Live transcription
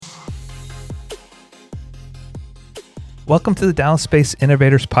Welcome to the Dallas Space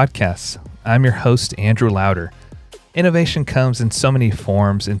Innovators Podcast. I'm your host, Andrew Louder. Innovation comes in so many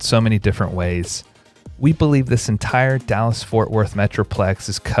forms, in so many different ways. We believe this entire Dallas-Fort Worth Metroplex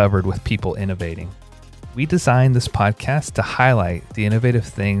is covered with people innovating. We designed this podcast to highlight the innovative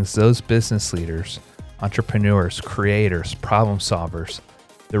things those business leaders, entrepreneurs, creators, problem solvers,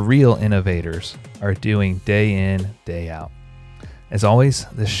 the real innovators are doing day in, day out. As always,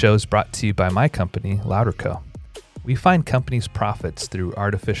 this show is brought to you by my company, Louder Co. We find companies' profits through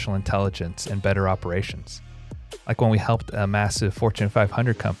artificial intelligence and better operations. Like when we helped a massive Fortune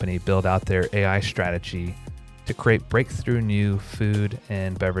 500 company build out their AI strategy to create breakthrough new food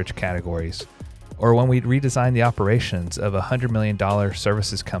and beverage categories. Or when we redesigned the operations of a $100 million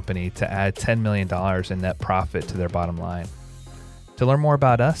services company to add $10 million in net profit to their bottom line. To learn more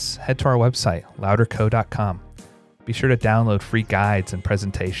about us, head to our website, louderco.com. Be sure to download free guides and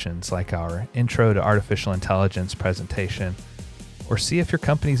presentations like our Intro to Artificial Intelligence presentation, or see if your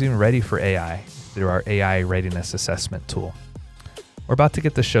company's even ready for AI through our AI Readiness Assessment tool. We're about to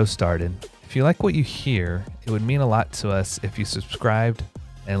get the show started. If you like what you hear, it would mean a lot to us if you subscribed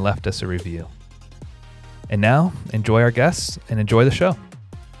and left us a review. And now, enjoy our guests and enjoy the show.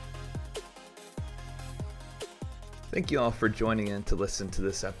 Thank you all for joining in to listen to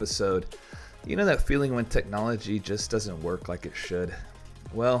this episode. You know that feeling when technology just doesn't work like it should?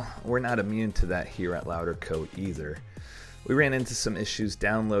 Well, we're not immune to that here at Louder Co. either. We ran into some issues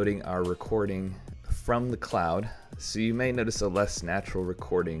downloading our recording from the cloud, so you may notice a less natural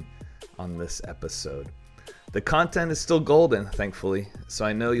recording on this episode. The content is still golden, thankfully, so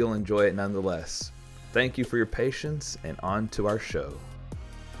I know you'll enjoy it nonetheless. Thank you for your patience, and on to our show.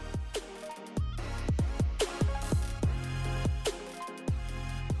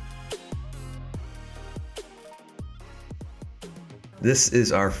 This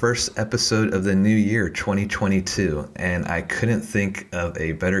is our first episode of the new year, 2022, and I couldn't think of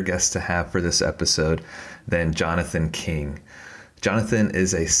a better guest to have for this episode than Jonathan King. Jonathan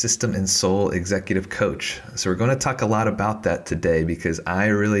is a System and Soul executive coach, so we're going to talk a lot about that today because I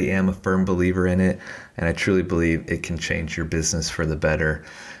really am a firm believer in it, and I truly believe it can change your business for the better.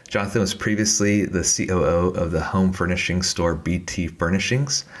 Jonathan was previously the COO of the home furnishing store BT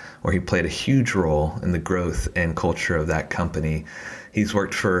Furnishings, where he played a huge role in the growth and culture of that company. He's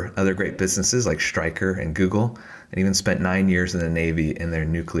worked for other great businesses like Stryker and Google, and even spent 9 years in the Navy in their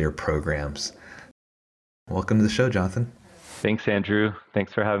nuclear programs. Welcome to the show, Jonathan. Thanks, Andrew.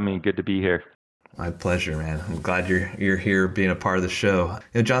 Thanks for having me. Good to be here. My pleasure, man. I'm glad you're here being a part of the show.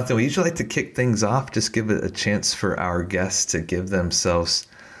 You know, Jonathan, we usually like to kick things off, just give it a chance for our guests to give themselves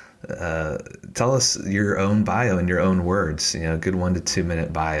tell us your own bio in your own words, a good 1 to 2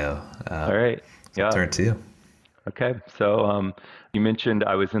 minute bio. All right. Yeah. I'll turn to you. Okay. So you mentioned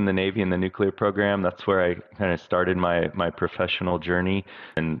I was in the Navy in the nuclear program. That's where I kind of started my professional journey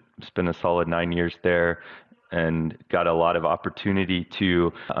and spent a solid 9 years there and got a lot of opportunity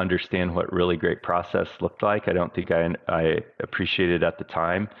to understand what really great process looked like. I don't think I appreciated it at the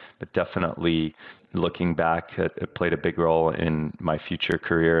time, but definitely looking back, it played a big role in my future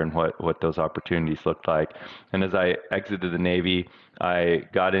career and what those opportunities looked like. And as I exited the Navy, I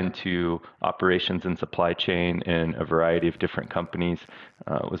got into operations and supply chain in a variety of different companies.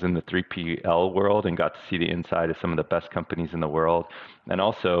 Was in the 3PL world and got to see the inside of some of the best companies in the world. And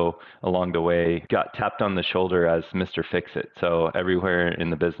also along the way, got tapped on the shoulder as Mr. Fix-It. So everywhere in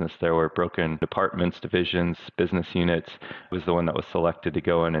the business, there were broken departments, divisions, business units. I was the one that was selected to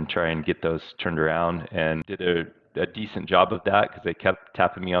go in and try and get those turned around, and did a decent job of that because they kept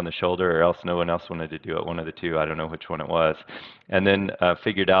tapping me on the shoulder, or else no one else wanted to do it. One of the two, I don't know which one it was. And then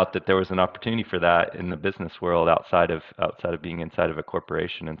figured out that there was an opportunity for that in the business world outside of being inside of a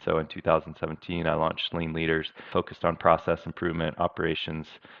corporation. And so in 2017, I launched Lean Leaders, focused on process improvement, operations,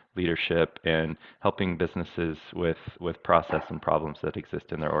 leadership, and helping businesses with process and problems that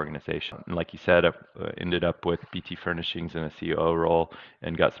exist in their organization. And like you said, I ended up with BT Furnishings in a COO role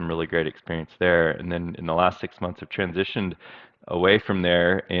and got some really great experience there. And then in the last 6 months, I've transitioned away from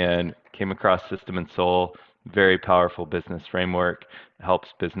there and came across System and Soul. Very powerful business framework, helps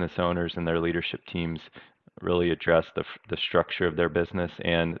business owners and their leadership teams really address the structure of their business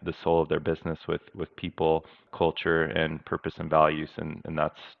and the soul of their business with people, culture, and purpose and values. And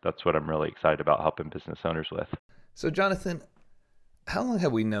that's what I'm really excited about helping business owners with. So Jonathan, how long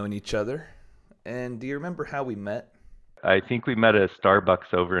have we known each other? And do you remember how we met? I think we met at a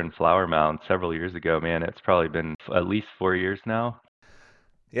Starbucks over in Flower Mound several years ago, man. It's probably been at least 4 years now.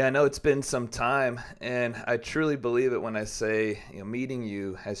 Yeah, I know it's been some time, and I truly believe it when I say, meeting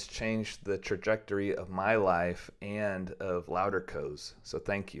you has changed the trajectory of my life and of Louder Co's. So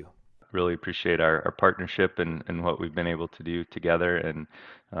thank you. really appreciate our partnership and what we've been able to do together. And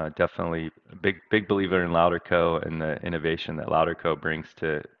definitely a big believer in LouderCo and the innovation that LouderCo brings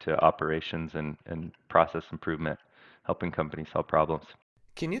to operations and process improvement, helping companies solve problems.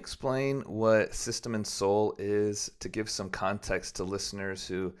 Can you explain what System and Soul is to give some context to listeners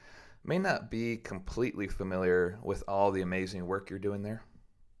who may not be completely familiar with all the amazing work you're doing there?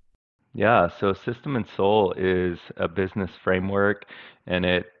 Yeah, so System and Soul is a business framework and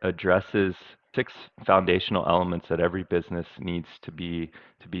it addresses six foundational elements that every business needs to be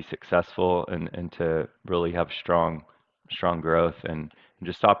successful and to really have strong growth and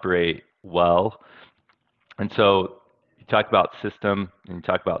just operate well. And so you talk about system and you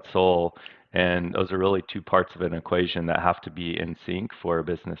talk about soul, and those are really two parts of an equation that have to be in sync for a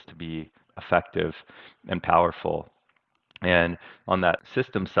business to be effective and powerful. And on that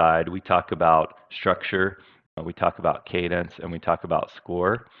system side, we talk about structure, we talk about cadence, and we talk about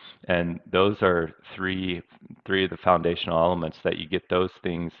score. And those are three of the foundational elements that you get those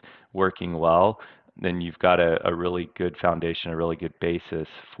things working well, then you've got a really good foundation, a really good basis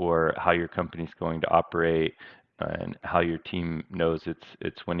for how your company's going to operate and how your team knows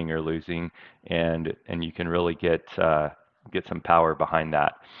it's winning or losing, and you can really get some power behind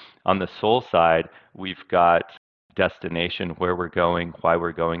that. On the soul side, we've got destination, where we're going, why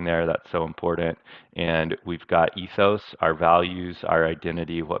we're going there. That's so important. And we've got ethos, our values, our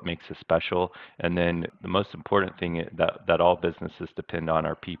identity, what makes us special. And then the most important thing that all businesses depend on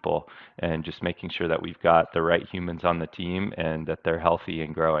are people, and just making sure that we've got the right humans on the team and that they're healthy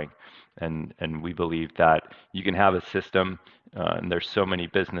and growing. And we believe that you can have a system, and there's so many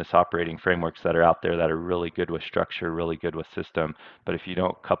business operating frameworks that are out there that are really good with structure, really good with system. But if you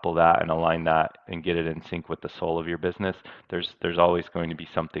don't couple that and align that and get it in sync with the soul of your business, there's always going to be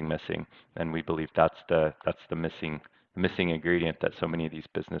something missing. And we believe that's the missing ingredient that so many of these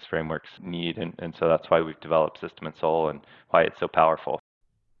business frameworks need. And so that's why we've developed System and Soul and why it's so powerful.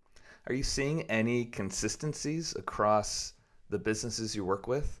 Are you seeing any consistencies across the businesses you work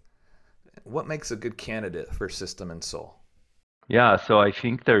with? What makes a good candidate for System and Soul? Yeah, so I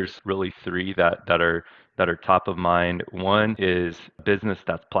think there's really three that are top of mind. One is business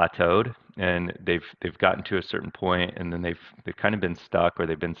that's plateaued and they've gotten to a certain point and then they've kind of been stuck or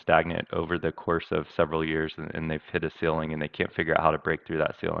they've been stagnant over the course of several years and they've hit a ceiling and they can't figure out how to break through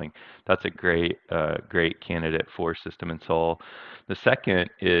that ceiling. That's a great candidate for System and Soul. The second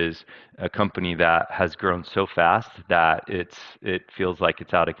is a company that has grown so fast that it feels like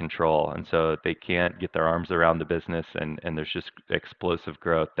it's out of control, and so they can't get their arms around the business, and there's just explosive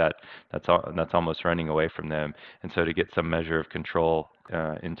growth that's almost running away from them. And so to get some measure of control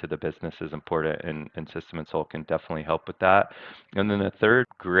into the business is important, and System and Soul can definitely help with that. And then the third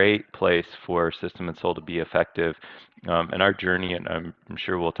great place for System and Soul to be effective, and our journey, and I'm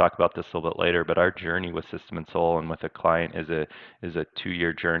sure we'll talk about this a little bit later, but our journey with System and Soul and with a client is a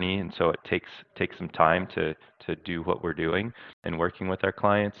 2-year journey, and so it takes some time to do what we're doing and working with our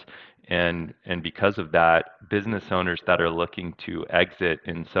clients. And because of that, business owners that are looking to exit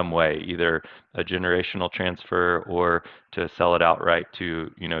in some way, either a generational transfer or to sell it outright to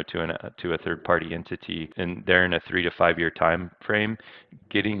a third party entity, and they're in a 3 to 5 year time frame,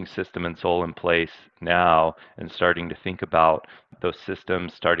 getting System and Soul in place now and starting to think about those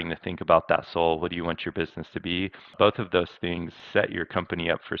systems, starting to think about that soul. What do you want your business to be? Both of those things set your company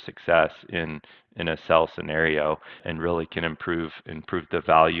up for success in a sell scenario and really can improve the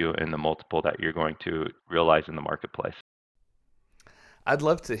value and the multiple that you're going to realize in the marketplace. I'd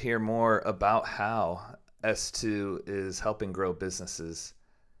love to hear more about how S2 is helping grow businesses.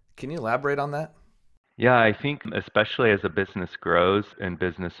 Can you elaborate on that? Yeah, I think especially as a business grows and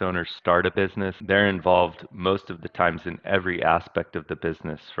business owners start a business, they're involved most of the times in every aspect of the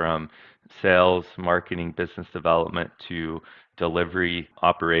business, from sales, marketing, business development to delivery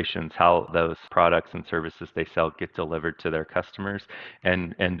operations, how those products and services they sell get delivered to their customers,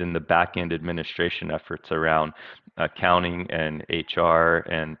 and then the back end administration efforts around accounting and HR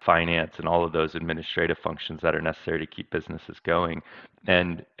and finance and all of those administrative functions that are necessary to keep businesses going.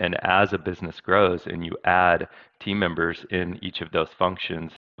 And as a business grows and you add team members in each of those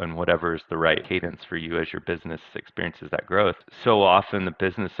functions and whatever is the right cadence for you as your business experiences that growth, so often the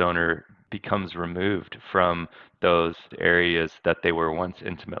business owner becomes removed from those areas that they were once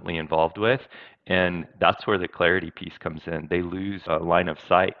intimately involved with. And that's where the clarity piece comes in. They lose a line of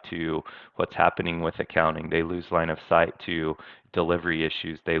sight to what's happening with accounting. They lose line of sight to delivery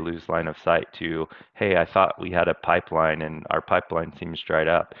issues. They lose line of sight to, hey, I thought we had a pipeline and our pipeline seems dried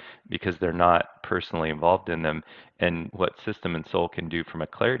up, because they're not personally involved in them. And what System and Soul can do from a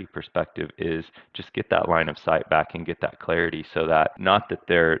clarity perspective is just get that line of sight back and get that clarity, so that not that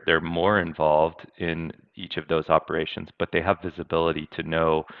they're more involved in each of those operations, but they have visibility to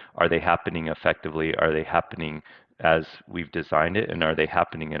know, are they happening effectively? Are they happening as we've designed it? And are they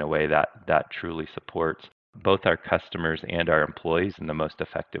happening in a way that truly supports both our customers and our employees in the most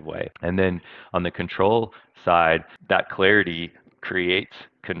effective way? And then on the control side, that clarity creates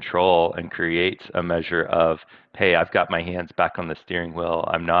control and creates a measure of, hey, I've got my hands back on the steering wheel.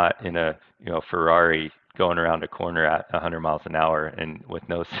 I'm not in a Ferrari going around a corner at 100 miles an hour and with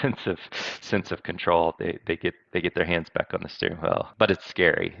no sense of control. They get their hands back on the steering wheel, but it's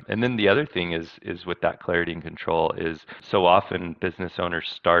scary. And then the other thing is with that clarity and control is, so often business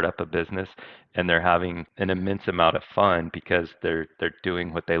owners start up a business and they're having an immense amount of fun because they're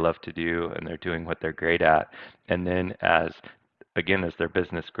doing what they love to do and they're doing what they're great at. And then as their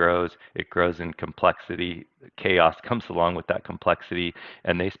business grows, it grows in complexity. Chaos comes along with that complexity,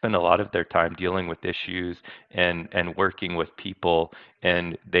 and they spend a lot of their time dealing with issues and working with people,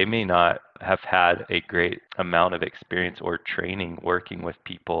 and they may not have had a great amount of experience or training working with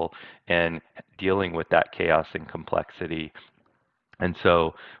people and dealing with that chaos and complexity. And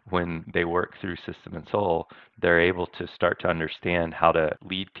so when they work through System and Soul, they're able to start to understand how to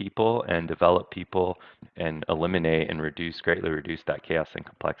lead people and develop people and eliminate and greatly reduce that chaos and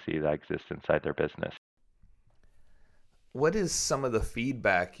complexity that exists inside their business. What is some of the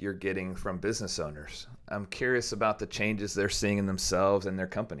feedback you're getting from business owners? I'm curious about the changes they're seeing in themselves and their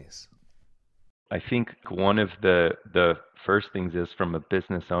companies. I think one of the first things is, from a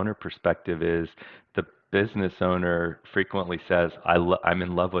business owner perspective, is the business owner frequently says, I'm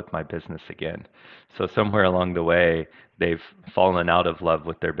in love with my business again. So somewhere along the way, they've fallen out of love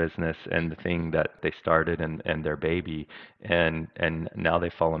with their business and the thing that they started and their baby, and now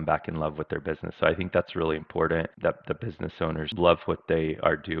they've fallen back in love with their business. So I think that's really important, that the business owners love what they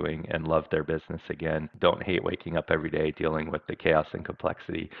are doing and love their business again. Don't hate waking up every day dealing with the chaos and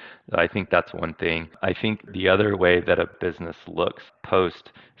complexity. I think that's one thing. I think the other way that a business looks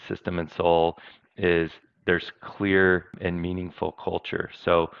post System and Soul is there's clear and meaningful culture.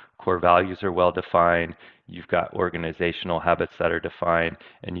 So core values are well defined. You've got organizational habits that are defined,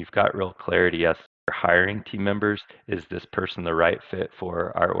 and you've got real clarity as to hiring team members. Is this person the right fit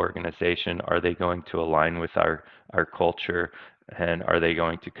for our organization? Are they going to align with our culture? And are they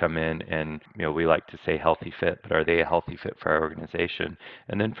going to come in and, we like to say healthy fit, but are they a healthy fit for our organization?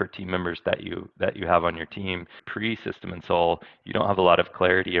 And then for team members that you have on your team, pre-System and Soul, you don't have a lot of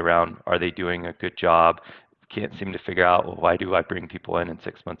clarity around, are they doing a good job? Can't seem to figure out, well, why do I bring people in and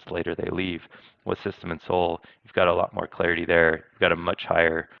 6 months later they leave? With System and Soul, you've got a lot more clarity there. You've got a much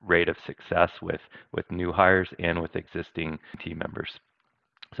higher rate of success with new hires and with existing team members.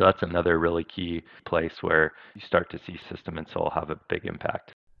 So that's another really key place where you start to see System and Soul have a big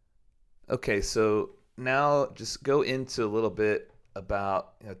impact. Okay, so now just go into a little bit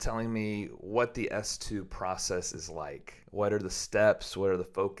about telling me what the S2 process is like. What are the steps? What are the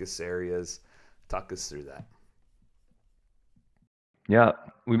focus areas? Talk us through that. Yeah,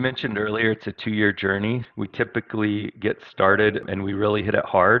 we mentioned earlier it's a 2-year journey. We typically get started and we really hit it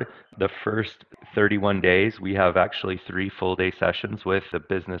hard. The first 31 days, we have actually 3 full-day sessions with the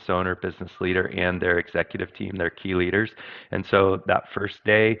business owner, business leader, and their executive team, their key leaders. And so that first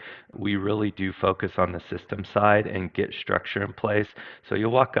day, we really do focus on the system side and get structure in place. So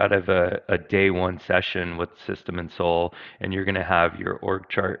you'll walk out of a day 1 session with System and Soul, and you're going to have your org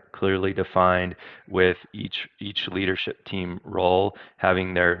chart clearly defined, with each leadership team role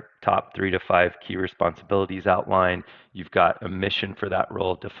having their top 3 to 5 key responsibilities outlined. You've got a mission for that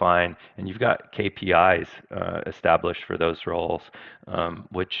role defined, and you've got KPIs established for those roles,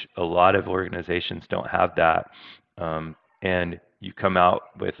 which a lot of organizations don't have that. And you come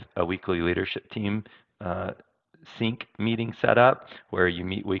out with a weekly leadership team sync meeting set up where you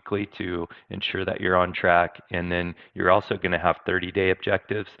meet weekly to ensure that you're on track. And then you're also going to have 30-day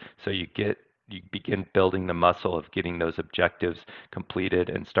objectives. So you begin building the muscle of getting those objectives completed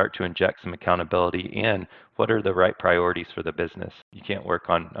and start to inject some accountability. And what are the right priorities for the business. You can't work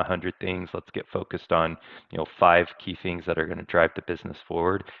on 100 things. Let's get focused on, 5 key things that are going to drive the business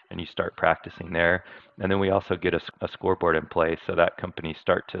forward, and you start practicing there. And then we also get a scoreboard in place so that companies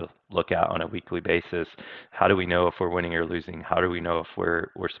start to look at on a weekly basis. How do we know if we're winning or losing? How do we know if we're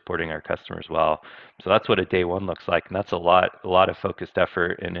supporting our customers well? So that's what a day one looks like, and that's a lot of focused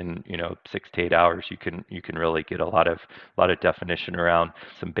effort. And in 6 to 8 hours, you can really get a lot of definition around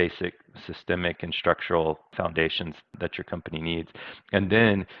some basic systemic and structural foundations that your company needs. And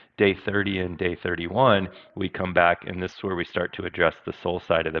then day 30 and day 31, we come back, and this is where we start to address the soul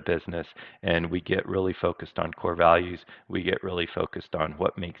side of the business, and we get really focused on core values. We get really focused on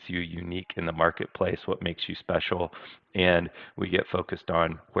what makes you unique in the marketplace, what makes you special, and we get focused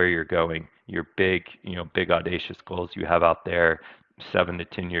on where you're going, your big audacious goals you have out there, 7 to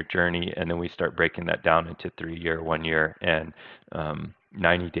 10 year journey, and then we start breaking that down into 3 year, 1 year, and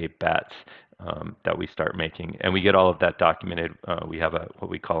 90-day bets that we start making. And we get all of that documented. We have what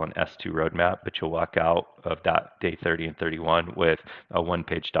we call an S2 roadmap, but you'll walk out of that day 30 and 31 with a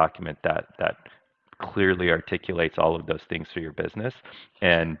one-page document that clearly articulates all of those things for your business,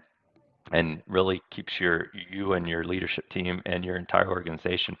 and really keeps you and your leadership team and your entire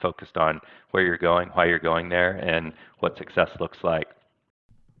organization focused on where you're going, why you're going there, and what success looks like.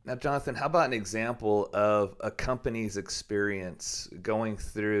 Now, Jonathan, how about an example of a company's experience going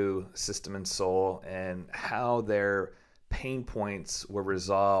through System and Soul and how their pain points were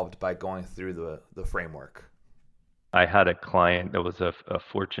resolved by going through the framework? I had a client that was a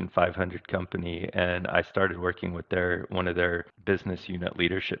Fortune 500 company, and I started working with one of their business unit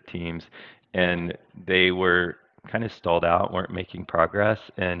leadership teams, and they were kind of stalled out, weren't making progress.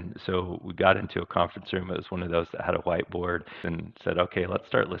 And so we got into a conference room. It was one of those that had a whiteboard, and said, okay, let's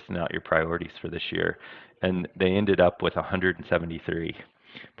start listing out your priorities for this year. And they ended up with 173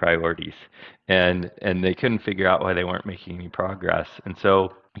 priorities, and they couldn't figure out why they weren't making any progress. And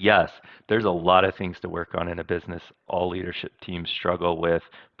so yes, there's a lot of things to work on in a business. All leadership teams struggle with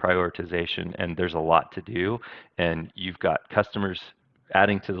prioritization, and there's a lot to do. And you've got customers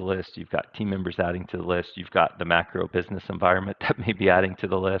adding to the list, you've got team members adding to the list, you've got the macro business environment that may be adding to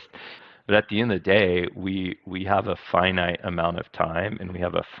the list. But at the end of the day, we have a finite amount of time, and we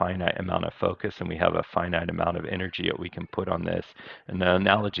have a finite amount of focus, and we have a finite amount of energy that we can put on this. And the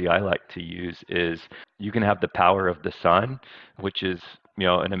analogy I like to use is you can have the power of the sun, which is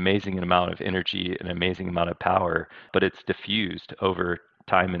an amazing amount of energy, an amazing amount of power, but it's diffused over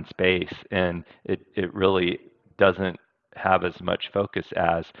time and space, and it really doesn't have as much focus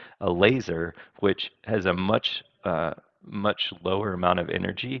as a laser, which has a much lower amount of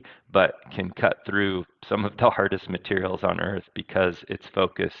energy, but can cut through some of the hardest materials on earth because it's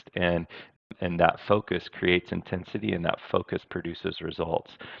focused, and that focus creates intensity, and that focus produces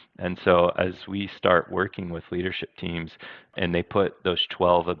results. And so as we start working with leadership teams, and they put those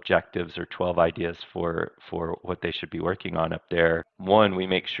 12 objectives or 12 ideas for what they should be working on up there, one, we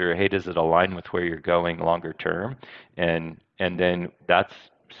make sure, hey, does it align with where you're going longer term? And then that's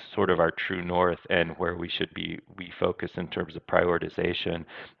sort of our true north and where we focus in terms of prioritization.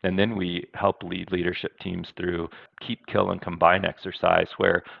 And then we help lead leadership teams through keep, kill, and combine exercise,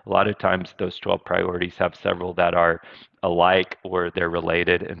 where a lot of times those 12 priorities have several that are alike or they're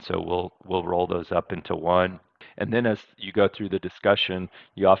related, and so we'll roll those up into one. And then as you go through the discussion,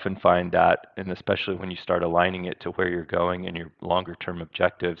 you often find that, and especially when you start aligning it to where you're going and your longer term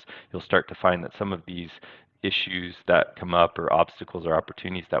objectives, you'll start to find that some of these issues that come up, or obstacles or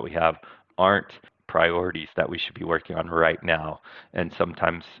opportunities that we have, aren't priorities that we should be working on right now. And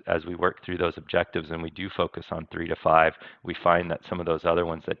sometimes as we work through those objectives and we do focus on 3 to 5, we find that some of those other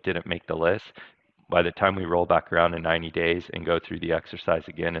ones that didn't make the list, by the time we roll back around in 90 days and go through the exercise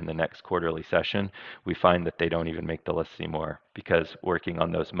again in the next quarterly session, we find that they don't even make the list anymore, because working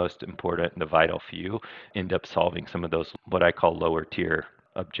on those most important and the vital few end up solving some of those, what I call lower tier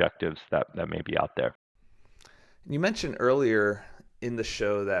objectives that may be out there. You mentioned earlier in the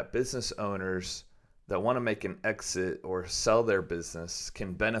show that business owners that want to make an exit or sell their business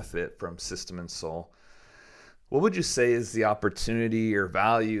can benefit from System and Soul. What would you say is the opportunity or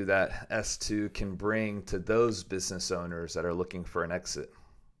value that S2 can bring to those business owners that are looking for an exit?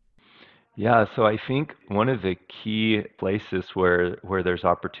 Yeah, so I think one of the key places where there's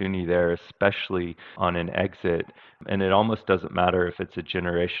opportunity there, especially on an exit, and it almost doesn't matter if it's a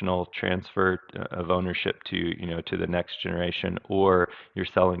generational transfer of ownership to the next generation, or you're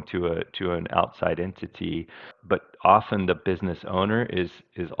selling to an outside entity, but often the business owner is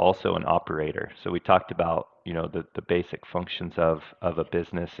also an operator. So we talked about the basic functions of a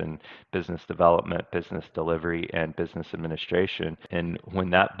business and business development, business delivery, and business administration. And when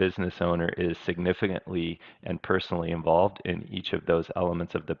that business owner is significantly and personally involved in each of those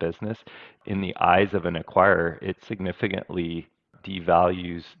elements of the business, in the eyes of an acquirer, it significantly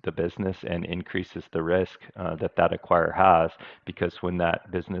devalues the business and increases the risk that acquirer has, because when that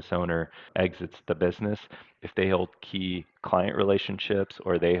business owner exits the business, if they hold key client relationships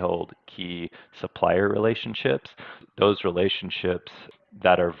or they hold key supplier relationships, those relationships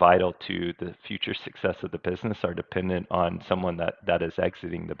that are vital to the future success of the business are dependent on someone that is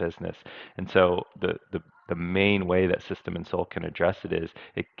exiting the business. And so the main way that System and Soul can address it is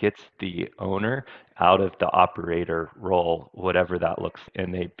it gets the owner out of the operator role, whatever that looks,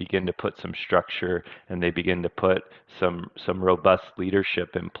 and they begin to put some structure and they begin to put some robust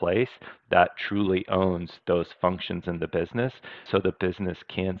leadership in place that truly owns those functions in the business, so the business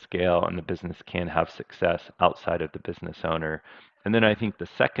can scale and the business can have success outside of the business owner. And then I think the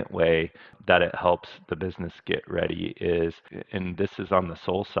second way that it helps the business get ready is, and this is on the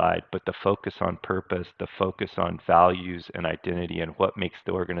soul side, but the focus on purpose, the focus on values and identity and what makes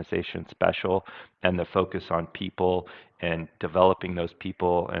the organization special, and the focus on people and developing those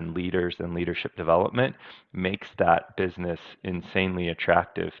people and leaders and leadership development makes that business insanely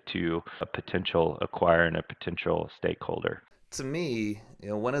attractive to a potential acquirer and a potential stakeholder. To me,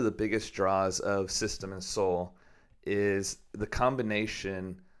 one of the biggest draws of System and Soul is the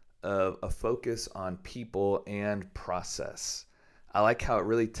combination of a focus on people and process. I like how it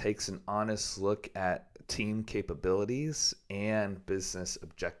really takes an honest look at team capabilities and business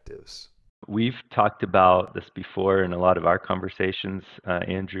objectives. We've talked about this before in a lot of our conversations,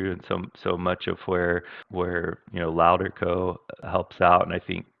 Andrew, and so much of where Louderco helps out, and I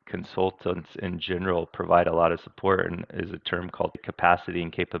think consultants in general provide a lot of support, and is a term called capacity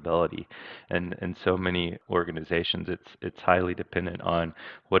and capability. And in so many organizations, it's highly dependent on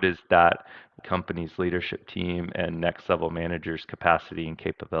what is that company's leadership team and next level managers' capacity and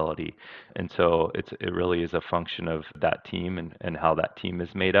capability. And so it really is a function of that team and how that team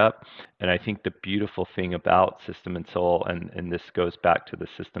is made up. And I think the beautiful thing about System and Soul, and this goes back to the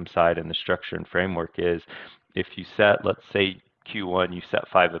system side and the structure and framework, is if you set, let's say, Q1, you set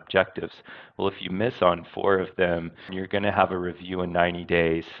 5 objectives. Well, if you miss on 4 of them, you're going to have a review in 90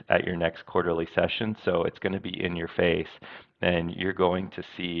 days at your next quarterly session. So it's going to be in your face, and you're going to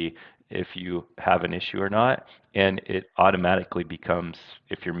see if you have an issue or not. And it automatically becomes,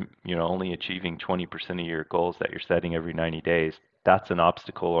 if you're only achieving 20% of your goals that you're setting every 90 days, that's an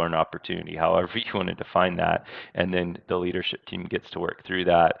obstacle or an opportunity, however you want to define that. And then the leadership team gets to work through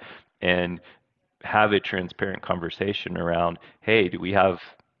that and have a transparent conversation around, hey, do we have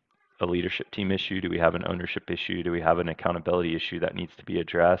a leadership team issue? Do we have an ownership issue? Do we have an accountability issue that needs to be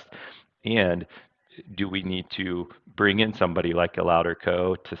addressed? And do we need to bring in somebody like a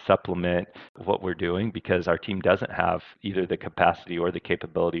Louderco to supplement what we're doing, because our team doesn't have either the capacity or the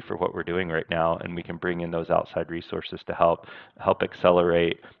capability for what we're doing right now, and we can bring in those outside resources to help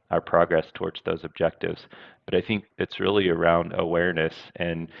accelerate our progress towards those objectives. But I think it's really around awareness,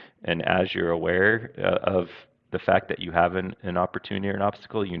 and as you're aware of the fact that you have an opportunity or an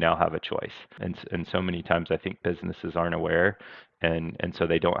obstacle, you now have a choice. And so many times I think businesses aren't aware, and so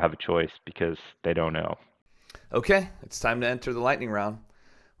they don't have a choice because they don't know. Okay, it's time to enter the lightning round.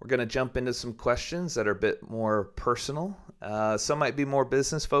 We're going to jump into some questions that are a bit more personal. Some might be more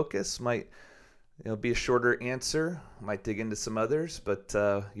business focused, might be a shorter answer, might dig into some others, but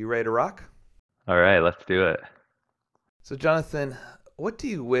you ready to rock? All right, let's do it. So Jonathan, what do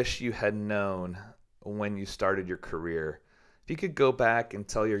you wish you had known when you started your career? If you could go back and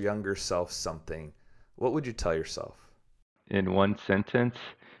tell your younger self something, what would you tell yourself? In one sentence,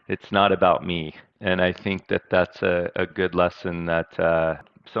 it's not about me. And I think that's a good lesson that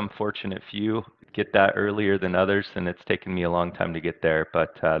some fortunate few get that earlier than others, and it's taken me a long time to get there.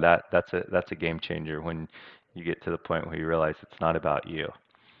 But that's a game changer when you get to the point where you realize it's not about you.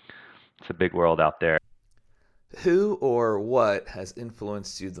 It's a big world out there. Who or what has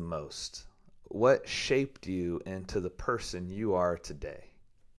influenced you the most? What shaped you into the person you are today?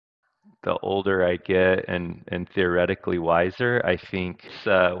 The older I get and theoretically wiser, I think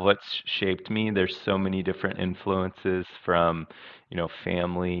what's shaped me, there's so many different influences from,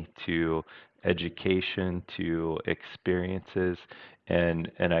 family to education to experiences. And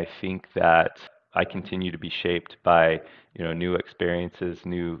I think that I continue to be shaped by, new experiences,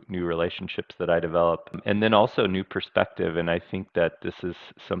 new relationships that I develop, and then also new perspective. And I think that this is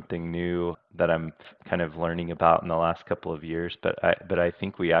something new that I'm kind of learning about in the last couple of years. But I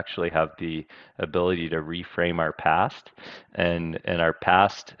think we actually have the ability to reframe our past, and our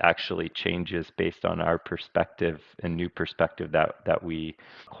past actually changes based on our perspective and new perspective that we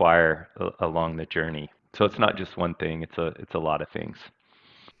acquire along the journey. So it's not just one thing; it's a lot of things.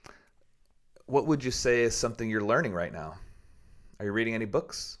 What would you say is something you're learning right now? Are you reading any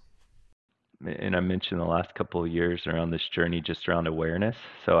books? And I mentioned the last couple of years around this journey, just around awareness.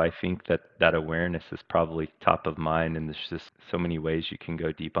 So I think that awareness is probably top of mind, and there's just so many ways you can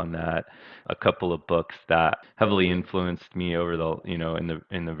go deep on that. A couple of books that heavily influenced me over the,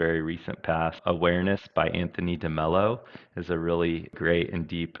 in the very recent past. Awareness by Anthony DeMello is a really great and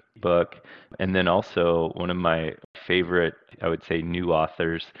deep book. And then also one of my favorite, I would say, new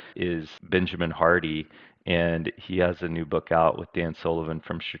authors is Benjamin Hardy, and he has a new book out with Dan Sullivan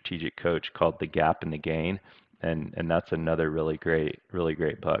from Strategic Coach called The Gap and the Gain, and that's another really great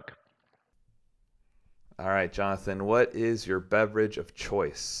book. All right, Jonathan, what is your beverage of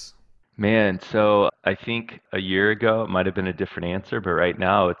choice? Man, so I think a year ago it might have been a different answer, but right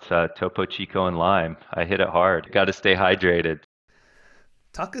now it's Topo Chico and lime. I hit it hard. Got to stay hydrated.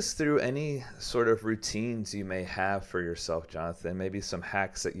 Talk us through any sort of routines you may have for yourself, Jonathan, maybe some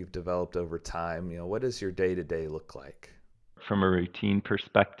hacks that you've developed over time. What does your day-to-day look like? From a routine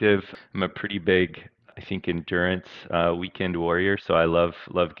perspective, I'm a pretty big, I think, endurance weekend warrior. So I love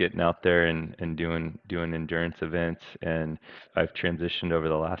getting out there and doing endurance events. And I've transitioned over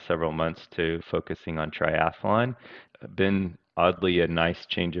the last several months to focusing on triathlon. Been oddly a nice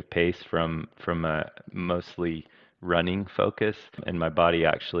change of pace from a mostly running focus, and my body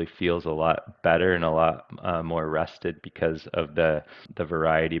actually feels a lot better and a lot more rested because of the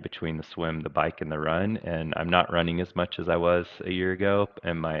variety between the swim, the bike, and the run. And I'm not running as much as I was a year ago,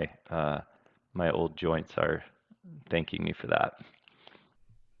 and my old joints are thanking me for that.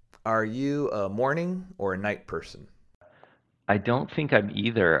 Are you a morning or a night person? I don't think I'm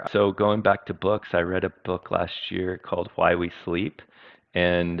either. So going back to books, I read a book last year called Why We Sleep.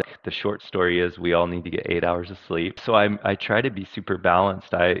 And the short story is we all need to get 8 hours of sleep. So I try to be super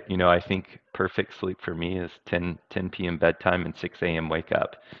balanced. I think perfect sleep for me is 10 p.m. bedtime and 6 a.m. wake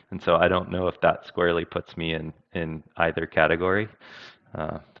up. And so I don't know if that squarely puts me in either category.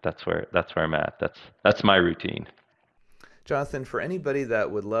 That's where I'm at. That's my routine. Jonathan, for anybody that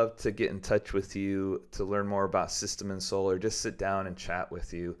would love to get in touch with you to learn more about System and Soul or just sit down and chat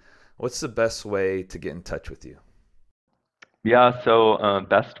with you, what's the best way to get in touch with you? Yeah, so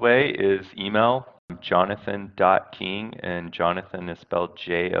best way is email jonathan.king, and Jonathan is spelled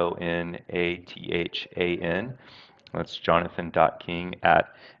Jonathan. That's jonathan.king at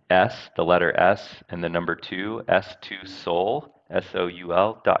the letter S, and the number 2, S2Soul,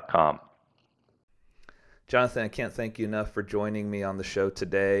 SOUL.com. Jonathan, I can't thank you enough for joining me on the show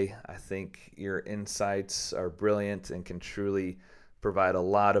today. I think your insights are brilliant and can truly provide a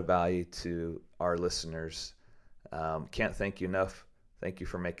lot of value to our listeners. Can't thank you enough. Thank you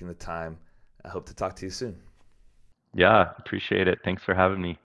for making the time. I hope to talk to you soon. Yeah, appreciate it. Thanks for having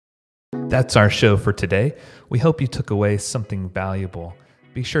me. That's our show for today. We hope you took away something valuable.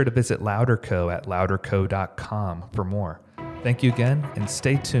 Be sure to visit LouderCo at louderco.com for more. Thank you again, and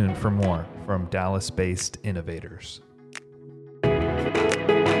stay tuned for more from Dallas-based innovators.